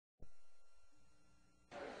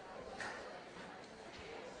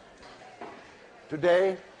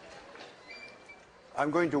Today,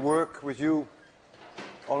 I'm going to work with you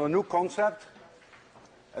on a new concept,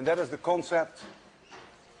 and that is the concept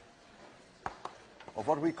of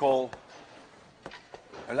what we call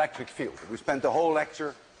electric field. We spent the whole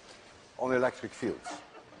lecture on electric fields.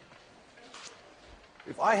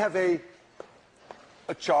 If I have a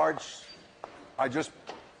charge, I just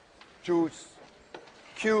choose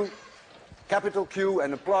Q, capital Q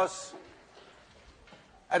and a plus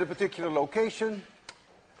at a particular location,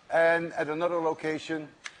 and at another location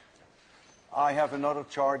I have another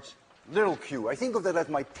charge, little q. I think of that as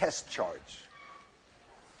my test charge.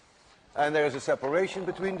 And there is a separation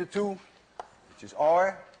between the two, which is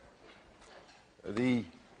r. The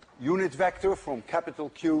unit vector from capital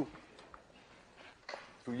Q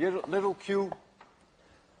to little q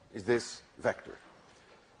is this vector.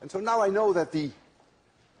 And so now I know that the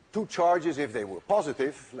two charges, if they were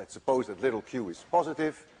positive, let's suppose that little q is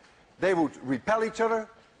positive, they would repel each other.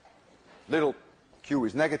 Little q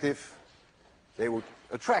is negative, they would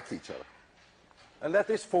attract each other. And let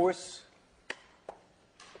this force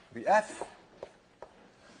be F.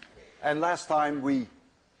 And last time we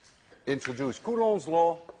introduced Coulomb's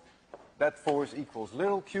law. That force equals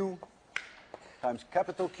little q times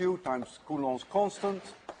capital Q times Coulomb's constant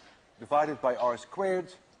divided by r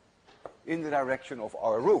squared in the direction of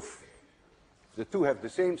r roof. If the two have the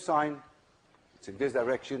same sign, it's in this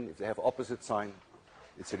direction. If they have opposite sign,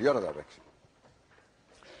 it's in the other direction.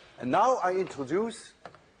 And now I introduce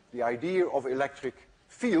the idea of electric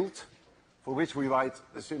field, for which we write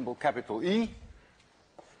the symbol capital E.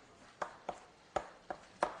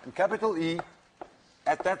 And capital E,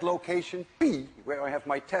 at that location P, where I have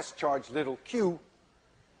my test charge little q,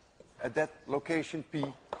 at that location P,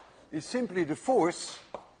 is simply the force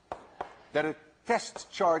that a test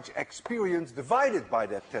charge experience divided by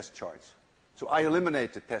that test charge. So I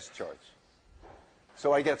eliminate the test charge.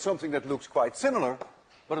 So I get something that looks quite similar,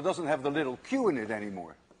 but it doesn't have the little q in it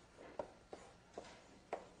anymore.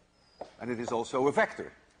 And it is also a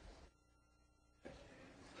vector.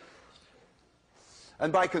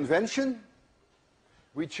 And by convention,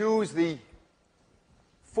 we choose the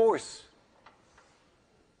force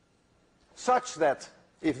such that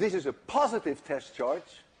if this is a positive test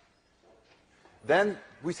charge, then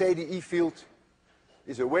we say the E field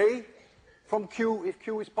is away from Q if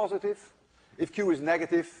Q is positive. If Q is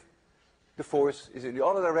negative, the force is in the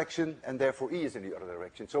other direction, and therefore E is in the other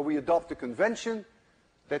direction. So we adopt the convention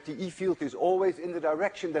that the E field is always in the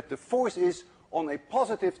direction that the force is on a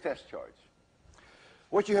positive test charge.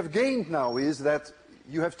 What you have gained now is that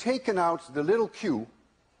you have taken out the little q.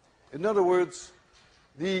 In other words,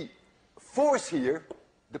 the force here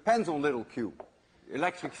depends on little q. The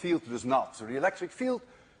electric field does not. So the electric field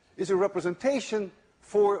is a representation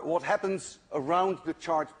for what happens around the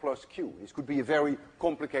charge plus q. This could be a very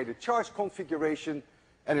complicated charge configuration,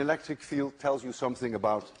 and electric field tells you something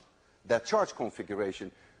about that charge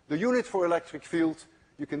configuration. The unit for electric field,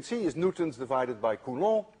 you can see, is newtons divided by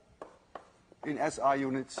Coulomb in SI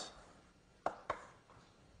units.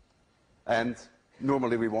 And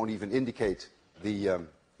normally we won't even indicate the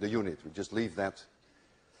unit. We just leave that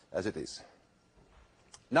as it is.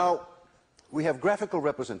 Now, we have graphical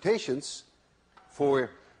representations for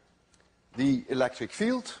the electric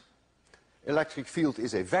field. Electric field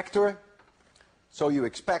is a vector, so you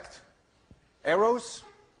expect arrows.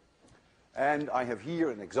 And I have here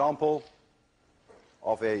an example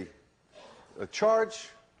of a charge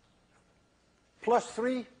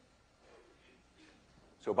 +3.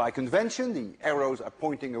 So by convention, the arrows are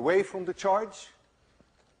pointing away from the charge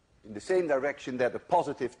in the same direction that a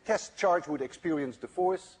positive test charge would experience the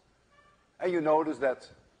force. And you notice that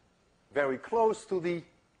very close to the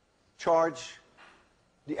charge,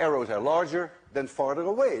 the arrows are larger than farther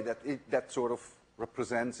away. That sort of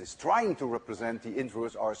is trying to represent the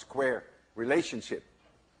inverse r square relationship.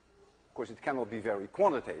 Of course, it cannot be very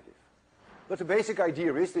quantitative. But the basic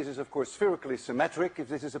idea is, this is of course spherically symmetric if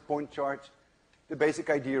this is a point charge. The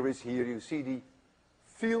basic idea is here you see the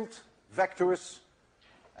field vectors,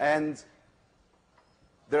 and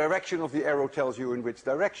the direction of the arrow tells you in which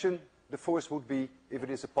direction the force would be if it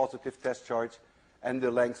is a positive test charge, and the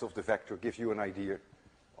length of the vector gives you an idea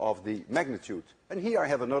of the magnitude. And here I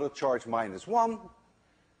have another charge -1.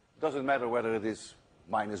 Doesn't matter whether it is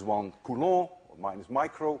 -1 Coulomb or minus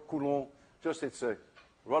micro Coulomb, just it's a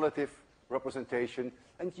relative representation.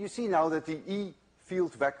 And you see now that the E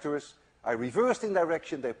field vectors are reversed in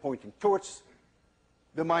direction. They're pointing towards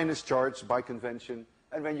the minus charge by convention.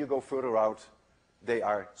 And when you go further out, they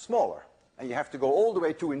are smaller. And you have to go all the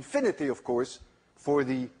way to infinity, of course, for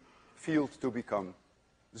the field to become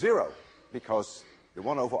 0, because the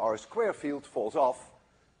 1 over r square field falls off,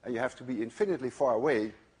 and you have to be infinitely far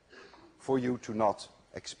away for you to not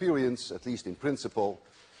experience, at least in principle,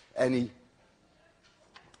 any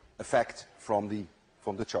effect from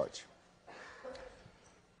the charge.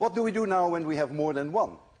 What do we do now when we have more than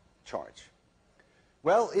one charge?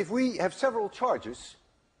 Well, if we have several charges,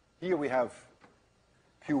 here we have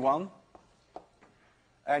Q1,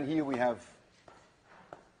 and here we have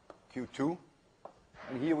Q2,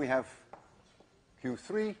 and here we have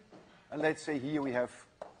Q3, and let's say here we have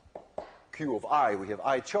Q of I, we have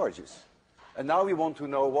I charges. And now we want to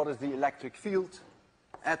know what is the electric field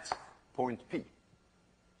at point P.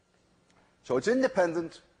 So it's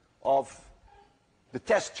independent of the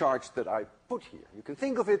test charge that I put here. You can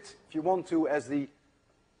think of it, if you want to, as the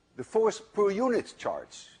force per unit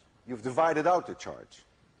charge. You've divided out the charge.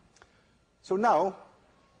 So now,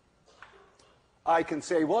 I can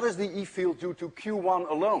say, what is the E field due to Q1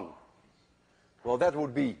 alone? Well, that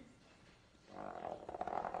would be,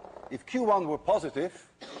 if Q1 were positive,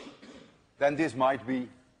 then this might be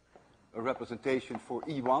a representation for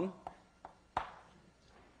E1.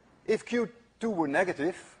 If Q2 were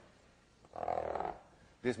negative,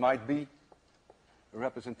 this might be a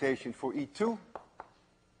representation for E2,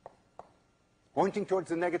 pointing towards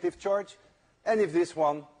the negative charge. And if this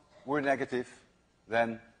one were negative,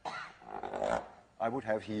 then I would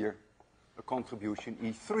have here a contribution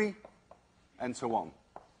E3, and so on.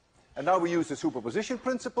 And now we use the superposition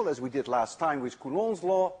principle, as we did last time with Coulomb's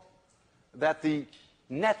law, that the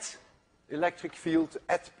net electric field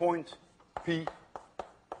at point P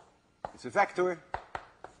is a vector,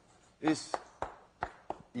 is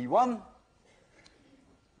E1,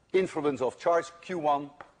 influence of charge Q1,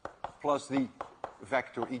 plus the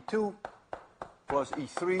vector E2, plus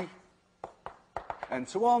E3, and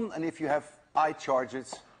so on. And if you have I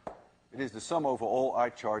charges, it is the sum over all I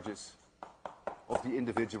charges of the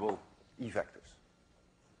individual E vectors.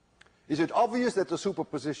 Is it obvious that the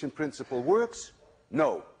superposition principle works?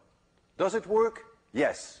 No. Does it work?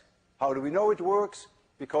 Yes. How do we know it works?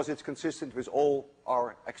 Because it's consistent with all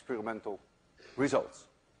our experimental results.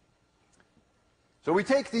 So we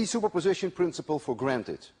take the superposition principle for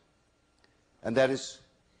granted, and that is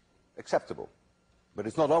acceptable, but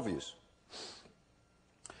it's not obvious.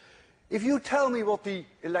 If you tell me what the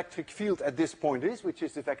electric field at this point is, which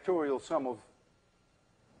is the vectorial sum of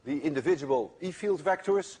the individual E field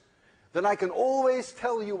vectors, then I can always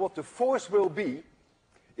tell you what the force will be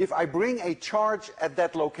if I bring a charge at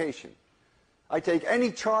that location. I take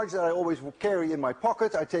any charge that I always carry in my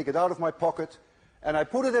pocket, I take it out of my pocket, and I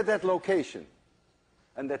put it at that location.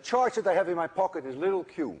 And the charge that I have in my pocket is little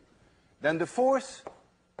q. Then the force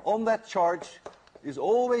on that charge is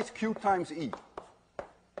always q times E.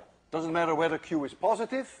 Doesn't matter whether q is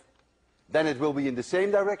positive, then it will be in the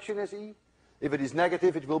same direction as E. If it is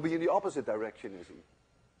negative, it will be in the opposite direction as E.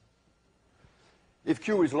 If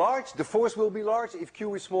q is large, the force will be large. If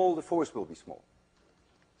q is small, the force will be small.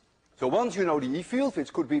 So once you know the E field,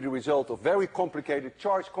 which could be the result of very complicated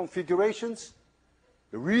charge configurations,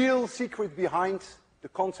 the real secret behind the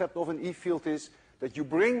concept of an E field is that you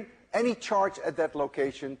bring any charge at that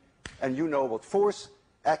location and you know what force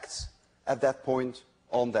acts at that point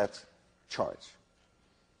on that charge.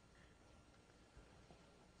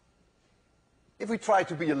 If we try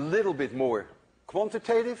to be a little bit more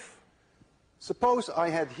quantitative, suppose I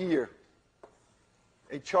had here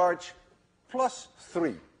a charge plus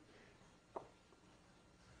 3.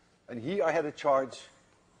 And here I had a charge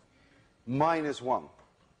minus 1.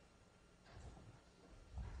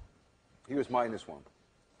 Here's minus 1.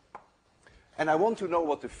 And I want to know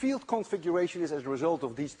what the field configuration is as a result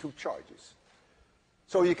of these two charges.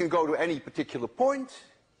 So you can go to any particular point.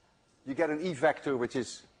 You get an E vector which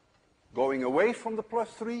is going away from the plus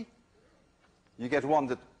 3. You get one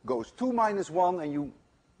that goes to minus 1, and you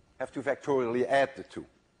have to vectorially add the two.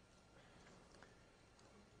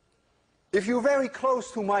 If you're very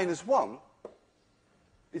close to minus 1,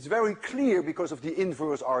 it's very clear, because of the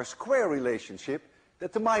inverse R square relationship,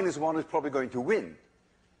 that the minus 1 is probably going to win.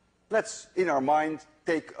 Let's, in our mind,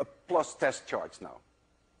 take a plus test charge now.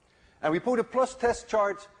 And we put a plus test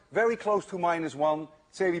charge very close to minus 1.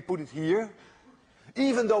 Say we put it here.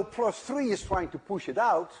 Even though plus 3 is trying to push it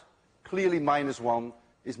out, clearly minus 1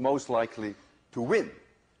 is most likely to win.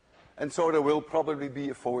 And so there will probably be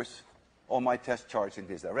a force on my test charge in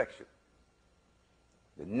this direction.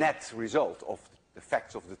 The net result of the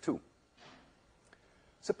effects of the two.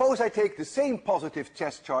 Suppose I take the same positive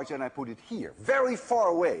test charge and I put it here, very far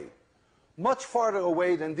away, much farther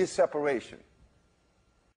away than this separation.